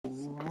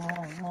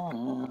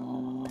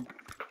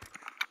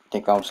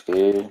Think I'm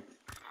scared?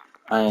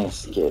 I ain't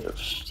scared of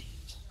shit.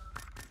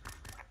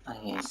 I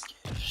ain't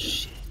scared of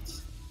shit.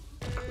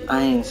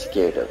 I ain't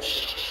scared of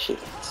shit.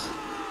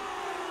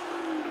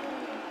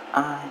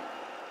 I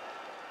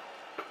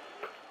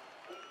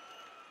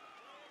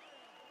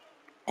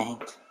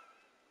ain't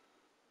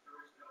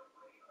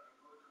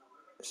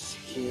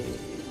scared.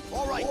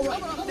 Alright,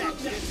 coming up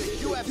next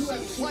is the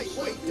UFC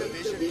lightweight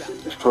division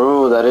battle.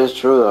 True, that is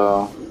true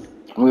though.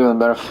 I'm even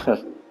better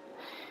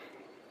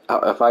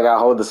if I got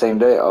hold the same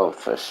day. Oh,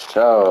 for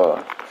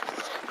sure.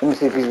 Let me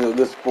see if he's a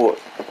good sport.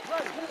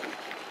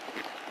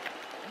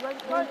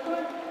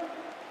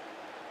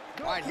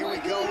 Alright, here we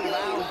go.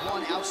 Round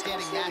one,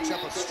 outstanding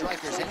matchup of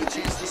strikers. Any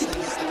chance this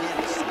thing hits the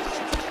canvas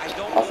tonight?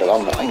 I said,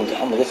 I'm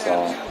this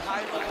song. Two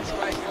high-level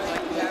strikers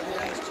like you have in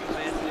these two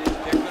men.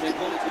 They're going to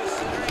go to the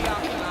center of the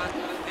octagon,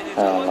 and it's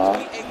going to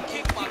be a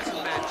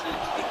kickboxing match.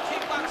 A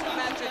kickboxing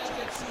match that you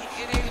can see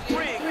in a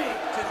ring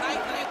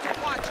tonight and to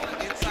watch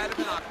inside of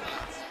an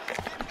octagon.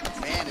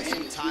 Man, is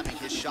he timing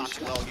his shots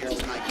well here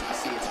tonight,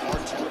 DC. It's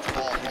hard to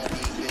recall him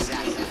being this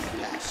accurate in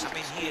the past. I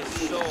mean, he is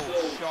so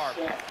sharp,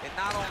 and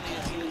not only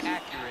is he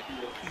accurate,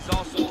 he's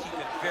also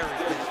keeping very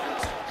busy.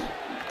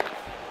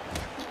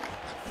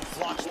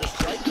 Blocks the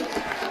strike.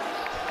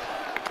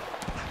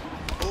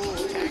 Oh,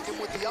 tagged him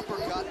with the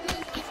uppercut.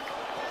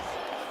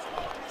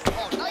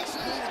 Oh, nice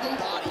knee to the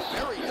body.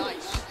 Very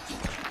nice.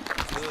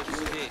 Good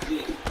stick.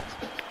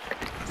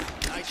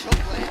 Nice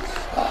hook lance.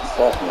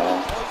 Fuck, man.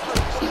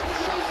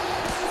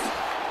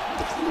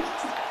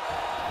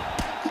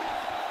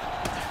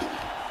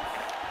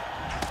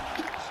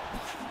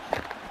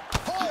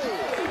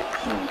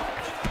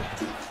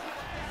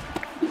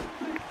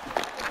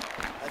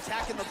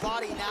 Attacking the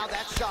body now.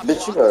 That shot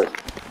Bitch, you blocked. hurt.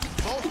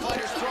 Both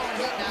fighters throwing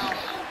heat now.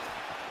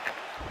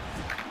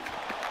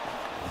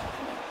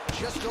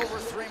 Just over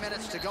 3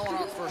 minutes to go in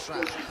our first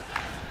round.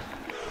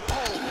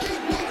 Oh, big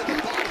knee to the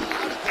body.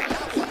 How did he get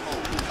that one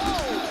home?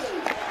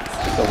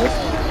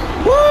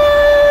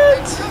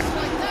 What? Just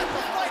like that,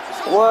 the fight is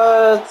over.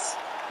 What?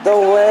 The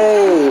way?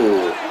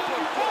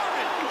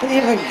 He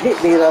didn't even hit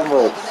me that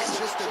much. And then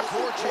just a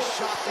gorgeous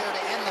shot there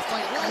to end the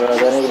fight. Bro,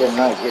 that nigga did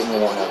not get me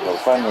that much, bro.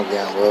 Fight me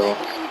again, bro. And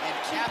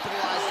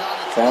capitalized on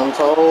it.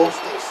 Femto?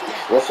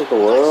 Rest of the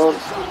world?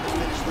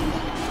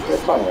 Yeah,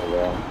 fight me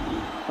again.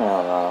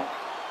 Hell no.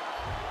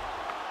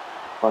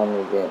 Fight me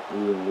again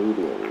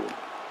immediately.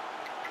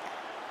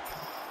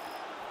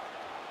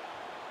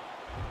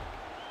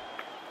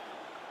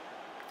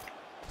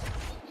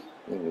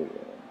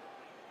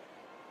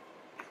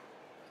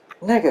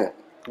 Nigga,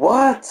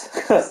 what?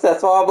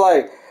 That's why I'm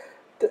like,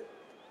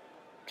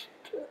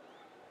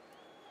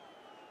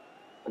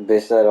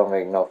 bitch, that don't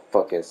make no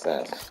fucking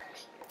sense.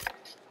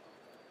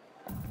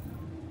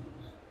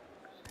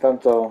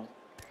 Femto.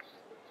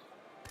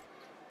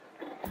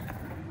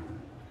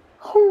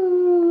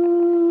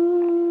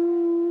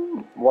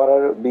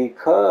 What?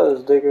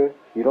 Because, nigga,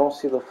 you don't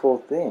see the full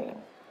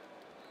thing.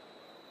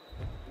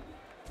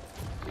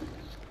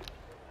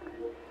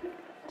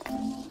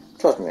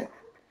 Trust me.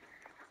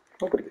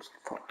 Nobody gives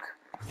a fuck.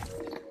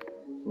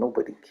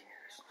 Nobody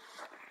cares.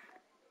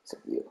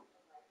 Except you.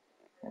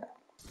 Yeah.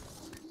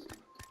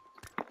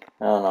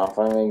 I don't know.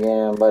 Find me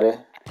again, buddy.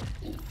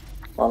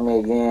 Find me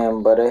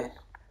again, buddy.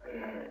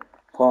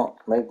 Pump.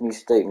 Make me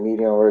steak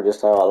medium rare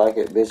just how I like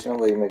it. Bitch,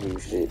 nobody make you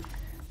shit.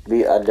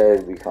 I dare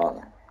to be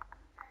Connor.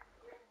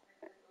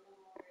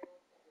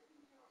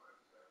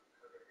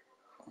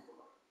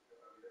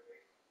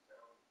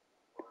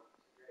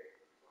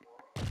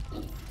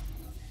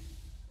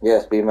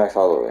 Yes, be Max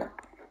Holloway.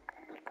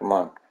 Come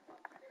on.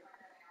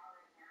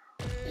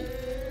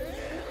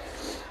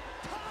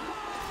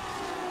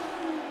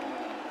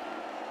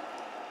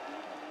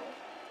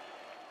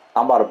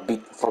 I'm about to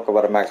beat the fuck up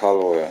out of Max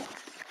Holloway.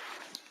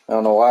 I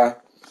don't know why.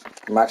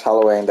 Max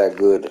Holloway ain't that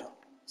good.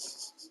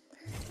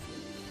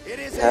 It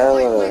is a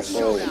lightweight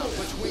showdown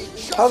between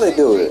how they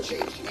do it?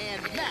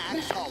 and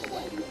Max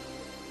Holloway.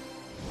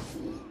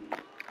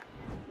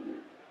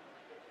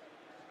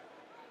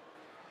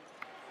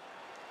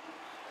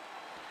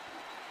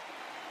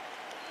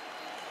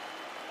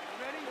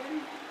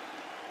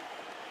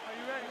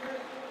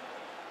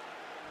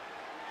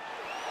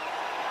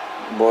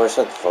 Boy,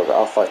 shut the fuck up.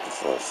 I'll fight the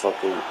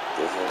fuck you,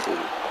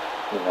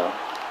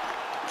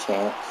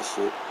 champ and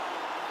shit.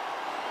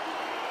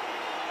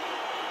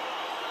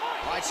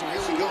 Alright, so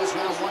here we go as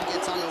round one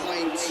gets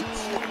underway. Two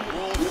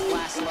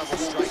world-class level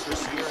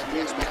strikers here, and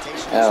the expectation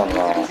is Hell to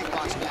no. get a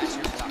kickboxing match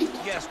here tonight.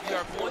 Yes, we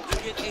are going to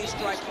get a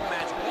striking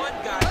match. One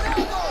guy.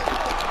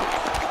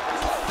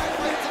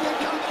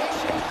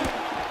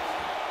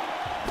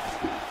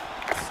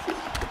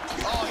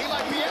 Oh, he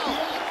might be out.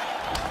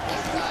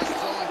 Both guys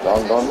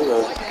throwing Don't do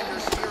that.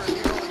 right-handers here in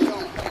the early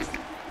going.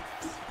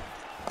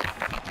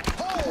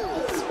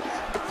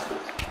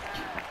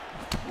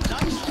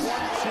 Nice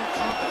 1-2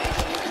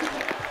 combination.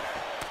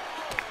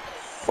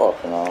 Fuck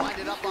no. Lined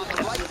it up on the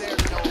right there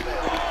to no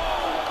avail.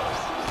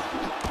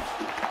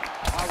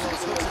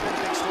 Arrow's hooks have been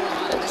a big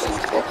storyline, and this is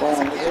the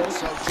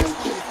so just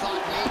when you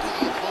thought maybe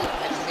the opponent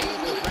had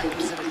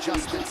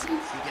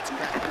He gets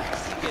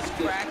cracked. He gets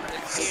cracked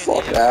and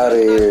Fuck it out of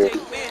does here. not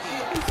take many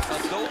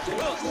of those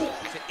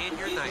hooks to end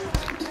your night.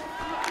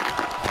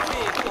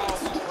 Big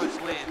powerful punch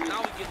lands.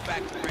 Now he gets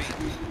back to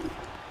range.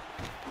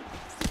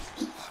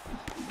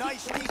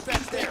 Nice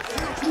defense there.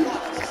 Huge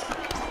block.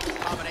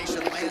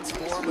 Combination lands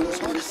for him. It was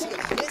hard to see a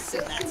miss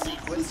in that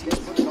sequence. He's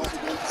put it all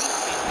together.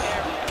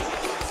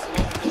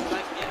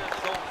 Like in a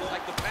zone,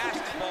 like the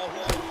basketball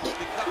who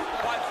becomes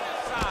quite from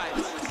the side.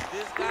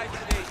 This guy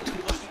today is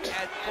looking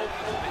at both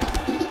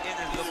movement in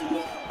his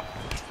look.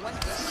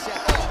 20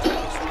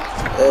 seconds.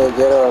 Hey,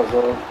 get up,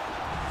 bro. He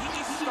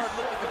needs to start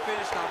looking to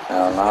finish now because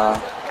Hell this nah. guy's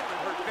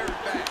hurt very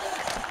bad.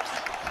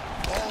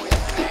 Oh,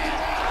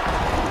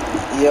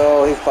 yeah.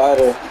 Yo, he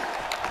fighter.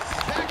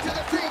 Back to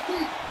the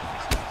feet.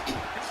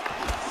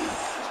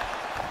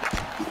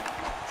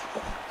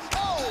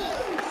 Oh!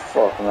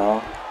 Fuck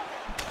no.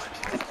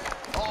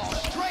 Oh,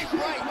 straight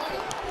right.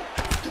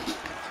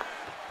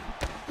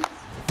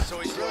 So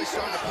he's really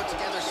starting to put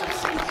together some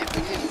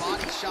significant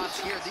body shots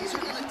here. These are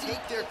going to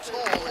take their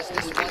toll as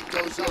this fight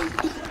goes on.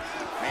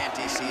 Man,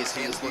 DC, his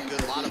hands look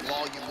good. A lot of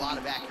volume, a lot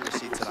of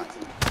accuracy tonight.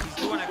 He's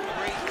doing a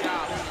great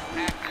job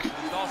impacting, but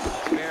he's also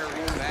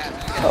very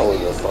fast. That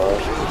was a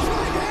fuck.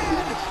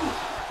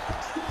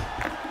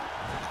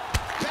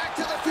 Back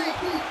to the feet.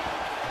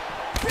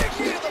 Big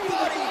knee to the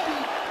body.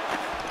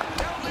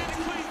 Down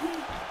landing clean.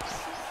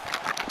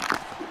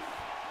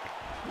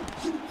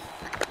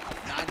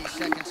 90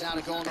 seconds now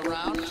to go in the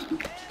round.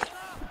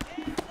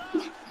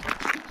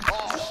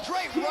 Oh,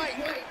 straight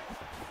right.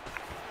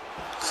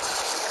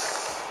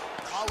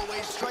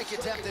 Holloway's strike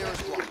attempt there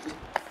is blocked.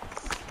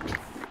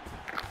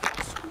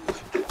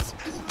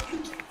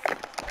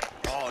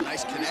 Oh,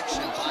 nice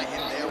connection by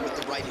him there with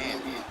the right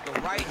hand. The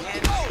right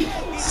hand.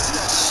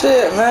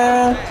 Shit,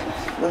 man.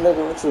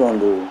 Nigga, what you gonna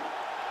do?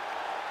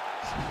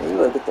 You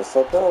gotta get the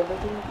fuck out,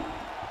 nigga.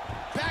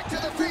 Back to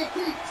the feet.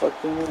 Fuck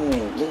you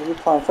mean? Nigga, you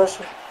applying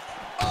pressure?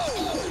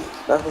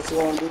 That's what you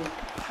gonna do?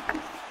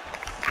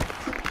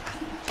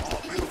 Oh,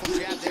 beautiful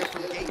jab there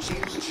from Gaethje,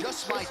 who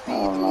just might be the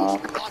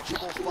most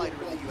watchable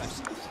fighter in the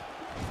UFC.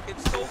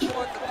 It's so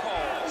fun to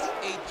call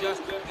a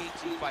just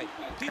Gaethje fight.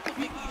 People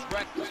think he's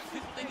reckless.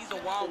 People think he's a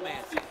wild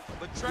man.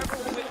 But Trevor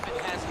Whitman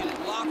has him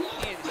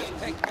locked in. His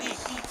technique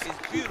is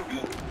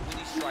beautiful when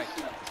he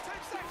strikes.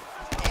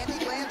 And he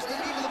lands the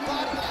knee to the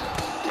body.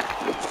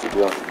 You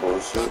be on some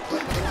bullshit.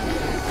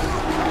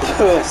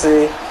 UFC.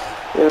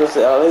 UFC.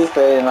 At least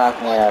they didn't knock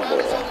me out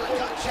there.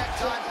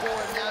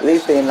 At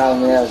least they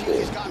knocked me out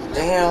there.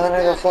 Damn, that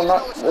nigga from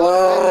not.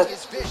 What?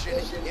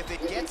 If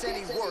it gets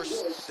any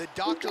worse, the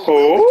doctor will be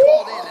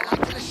called in, and I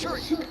can assure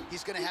you,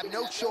 he's going to have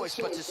no choice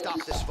but to stop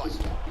this fight.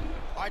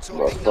 All right, so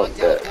a big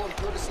knockdown for him,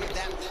 courtesy of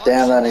that punch.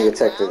 Damn, that nigga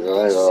technical.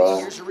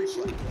 Here's a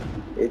replay.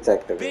 He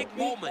technical. Big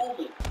moment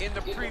in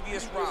the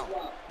previous round.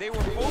 They were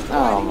both Oh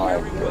fighting my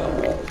very well.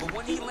 But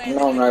when he landed,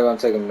 No, I'm not gonna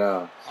take him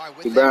down.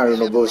 He better do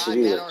no bullshit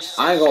either.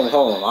 I ain't gonna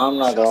hold him. I'm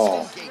not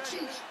gonna.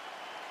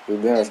 He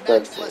being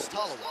respectful.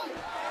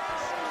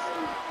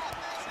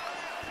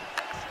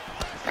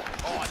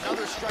 Oh,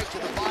 another strike to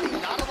the body.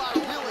 Not a lot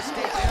of real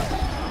estate there.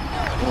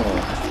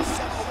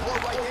 Seminal blow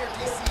right there,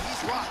 DC.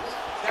 He's rocked.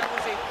 that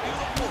was a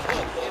beautiful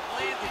hook. It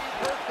landed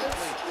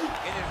perfectly,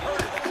 and it hurt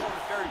the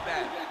opponent very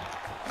bad.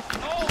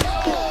 Oh, no!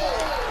 Oh,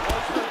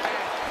 he's hurt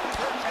bad. He's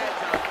hurt bad,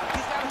 John.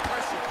 He's got to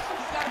press it.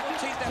 He's got to go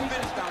chase that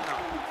finish down now.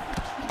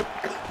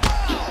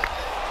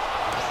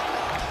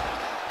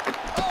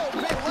 Oh,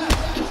 big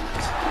left.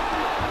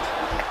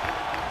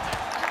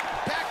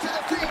 Back to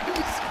the feet.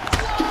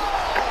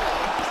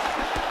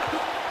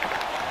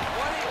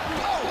 What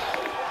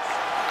a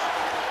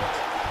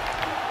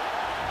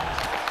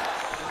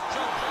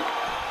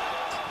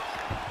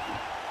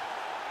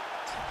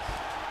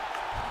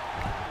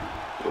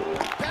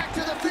Back to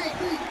the feet.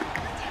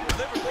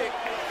 liver kick.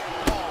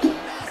 Oh,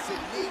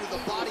 massive knee to the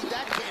body.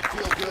 That can't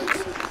feel good.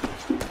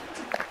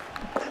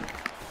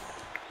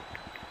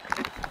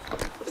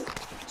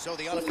 So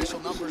the unofficial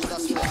numbers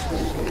thus far.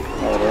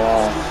 Oh,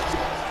 yeah.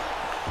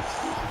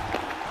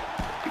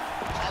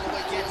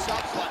 Holloway gets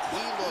up, but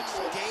he looks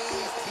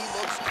dazed. He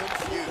looks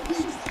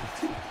confused.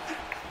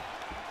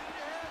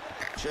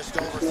 Just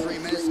over 3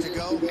 minutes to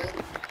go. Woo!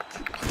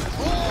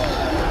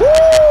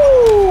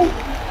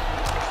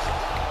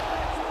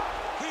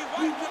 He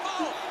wiped him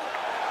out.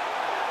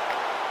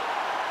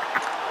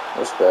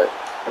 Respect.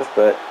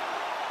 Respect.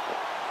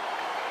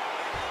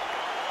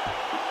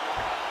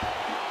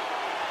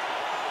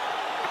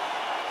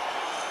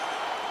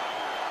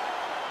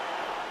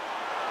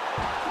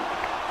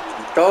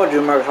 Told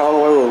you Max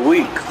Holloway was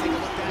weak. Take a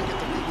look back at the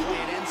replay.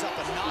 It ends up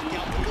a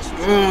knockout, but this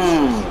was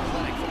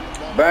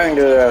Bang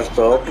to that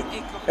stuff.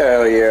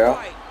 Hell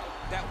yeah.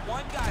 That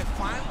one guy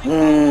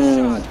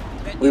finally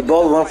We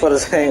both went for the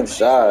same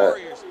shot.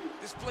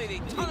 displayed a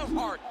ton of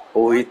heart.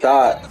 Oh, he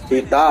thought.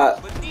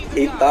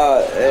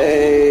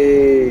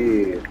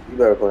 Hey. You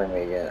better play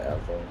me again,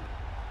 Alfred.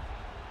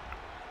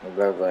 You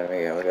better play me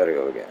again. We gotta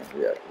go again.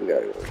 Yeah, we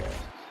gotta go again.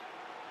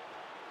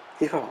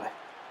 He probably.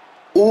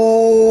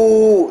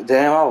 Ooh,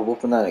 damn, I was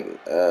whooping that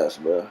nigga's ass,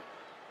 bro.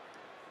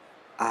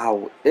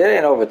 It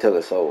ain't over till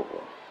it's over.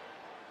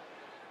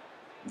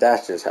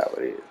 That's just how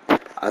it is.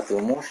 I threw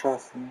more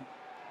shots than you.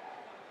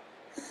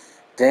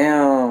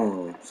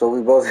 Damn. So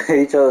we both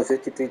hit each other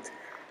 53.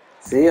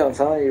 See, I'm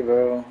telling you,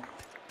 bro.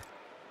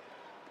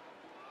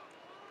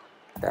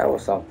 That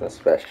was something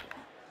special.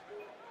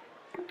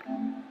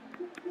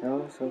 That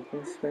was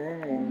something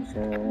special.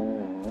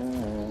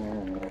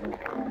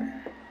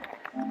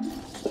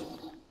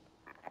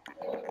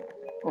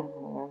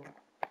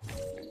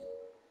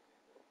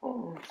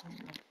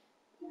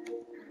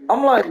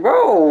 I'm like,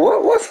 bro,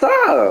 what's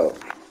up?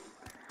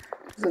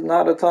 This is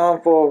not the time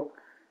for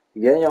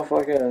getting your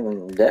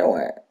fucking dead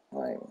wet.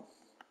 Like,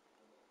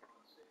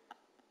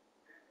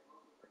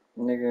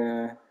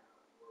 nigga.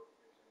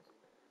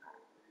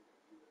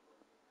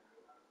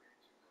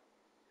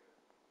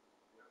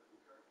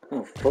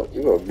 Oh, fuck,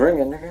 you gonna bring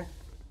it, nigga.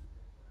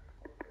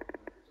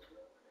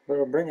 You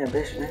gonna bring it,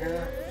 bitch,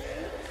 nigga.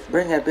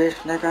 Bring it, bitch,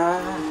 nigga.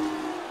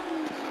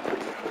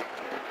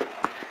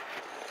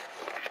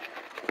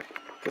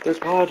 Get this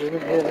party in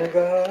here,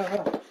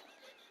 nigga.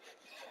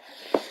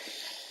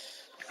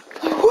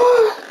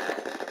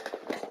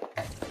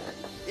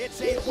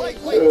 It's a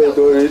lightweight belt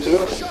between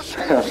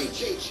Justin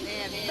Gaethje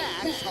and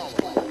Max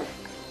Holloway.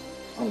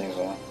 I think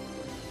so.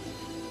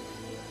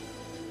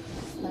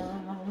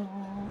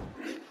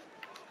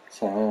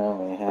 Tell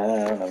me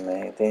how to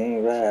make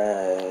things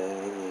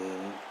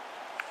right.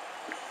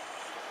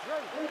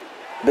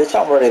 Bitch,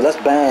 I'm ready. Let's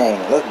bang.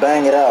 Let's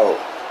bang it out.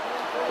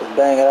 Let's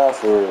bang it out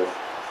for real.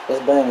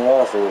 Let's bang it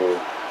out for real.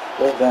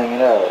 Let's bang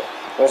it out.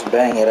 Let's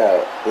bang it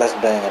out. Let's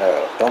bang it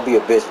out. Don't be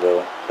a bitch,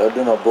 bro. Don't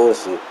do no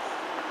bullshit.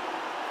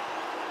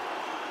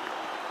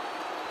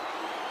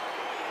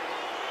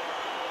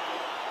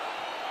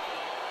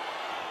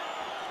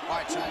 All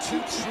right, so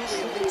two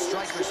truly elite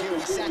strikers here. We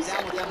sat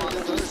down with them on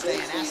Thursday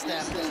and asked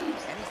them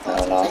any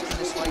thoughts on taking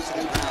this fight to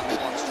the ground.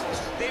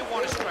 They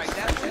want to strike.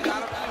 That's what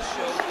got them to the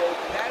show.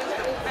 That is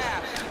the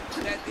path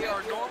that they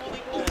are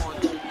normally on.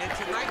 And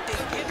tonight they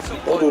get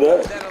someone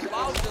that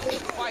allows them to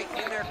fight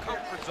in their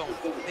comfort zone.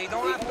 They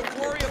don't have to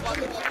worry about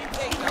the three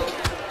takedowns.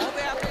 All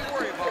they have to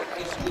worry about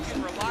is who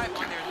can rely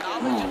on their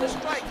knowledge of the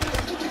strike to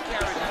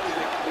carry them to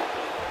victory.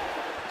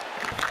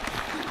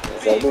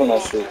 Big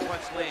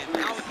punch land.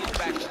 Now he gets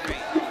back to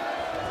range.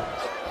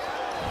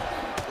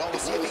 Well, we'll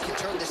see if he can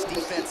turn this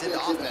defense into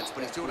offense,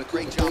 but he's doing a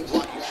great job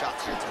blocking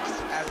shots here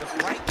tonight. As of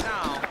right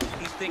now,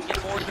 he's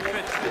thinking more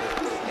defensively,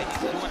 and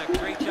he's doing a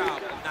great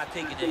job of not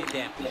taking any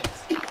damage.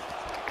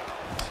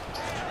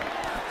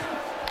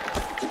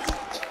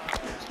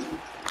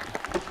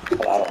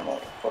 I don't know.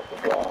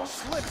 Fucking wrong.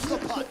 Slips the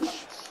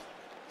punch.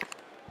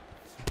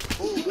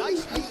 Ooh,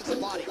 nice knee to the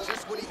body,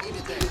 just what he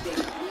needed there.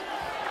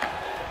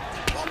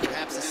 Well,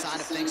 perhaps a sign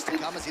of things to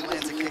come as he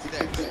lands a kick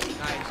there. Nice kick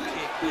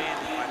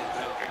landed by the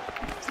Joker.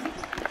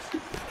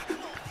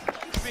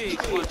 Big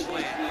punch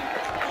land.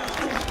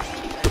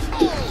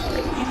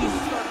 He needs to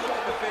start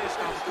looking to finish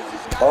now because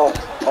he's got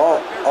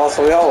So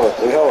we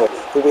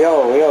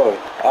over.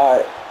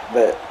 Alright,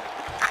 bet.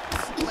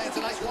 Lands a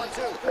nice one,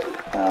 too.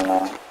 I don't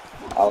know.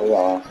 How we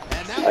going?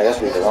 I guess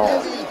we just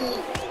home.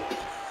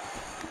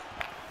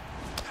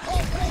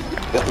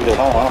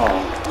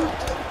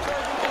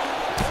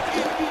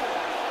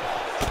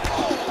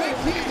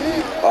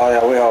 Oh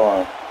yeah, we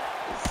on.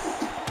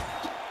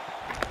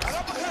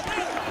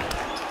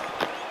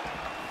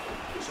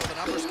 So the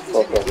numbers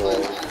continue.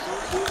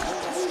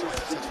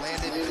 Have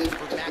landed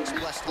for Max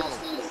Blessed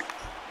Holloway.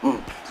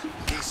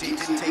 DC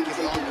didn't take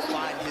him long to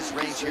find his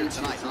range here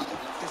tonight, huh?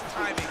 His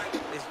timing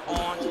is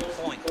on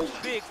point.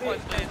 Big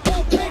punch land.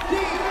 Oh, big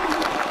knee!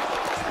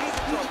 He's in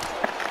trouble.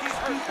 He's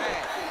hurt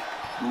bad.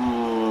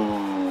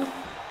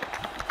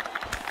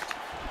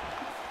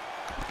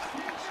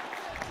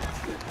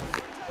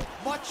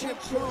 Much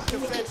improved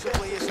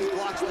defensively as he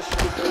blocks the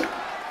shot.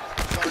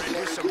 Starting to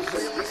do some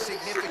really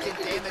significant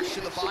damage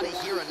to the body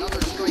here.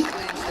 Another strike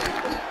lands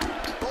there.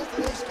 Both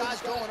of these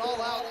guys going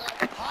all out.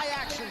 High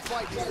action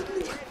fight here.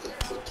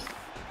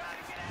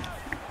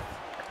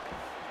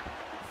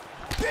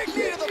 Big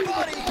knee to the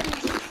body.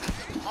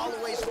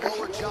 Holloway's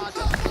lower jaw. I'm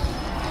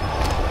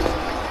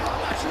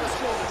not sure his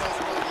opponent knows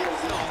where he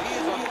is. No, he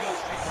is on Beale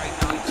Street right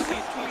now. You see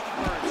his Tweety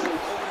birds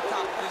over the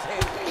top of his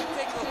head.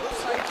 Taking a hook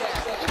side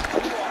dash.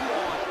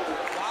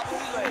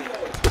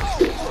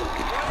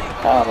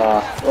 I don't know.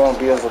 We're gonna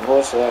be as a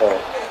bullshit.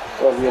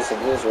 We're gonna be as a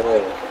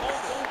bullshit.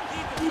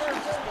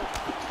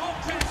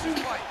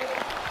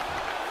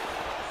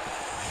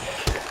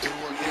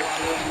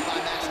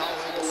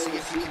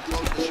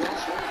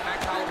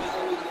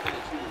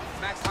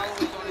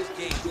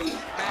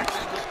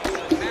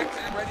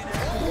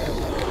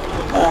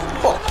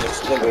 Fuck this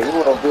nigga. He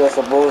wanna be as a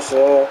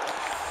bullshit.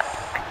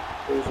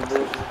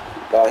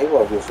 Nah, he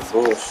wanna be as a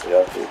bullshit, I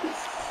think.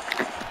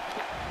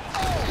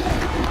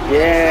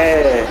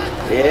 Yeah,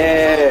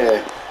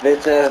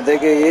 bitch ass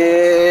nigga,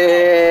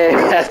 yeah.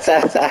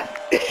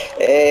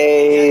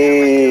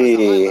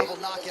 Hey.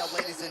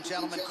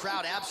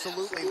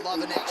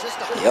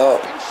 Yo,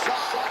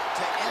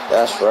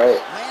 that's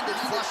right.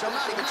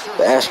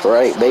 That's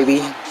right, baby.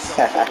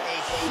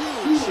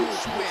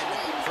 huge win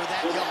for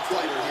that young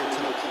fighter here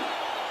tonight.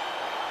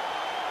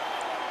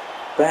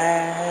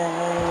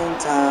 Bang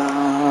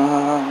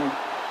time.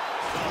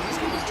 He's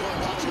going to enjoy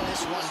watching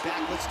this one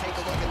back. Let's take a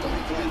look at the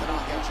replay, then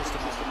I'll get just a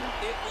moment.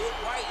 It was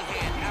right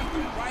hand after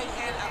right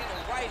hand after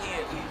right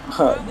hand.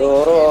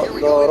 Here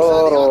we go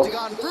inside the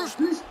octagon.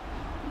 Bruce.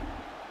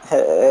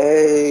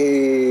 Hey.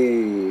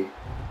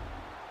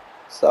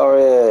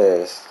 Sorry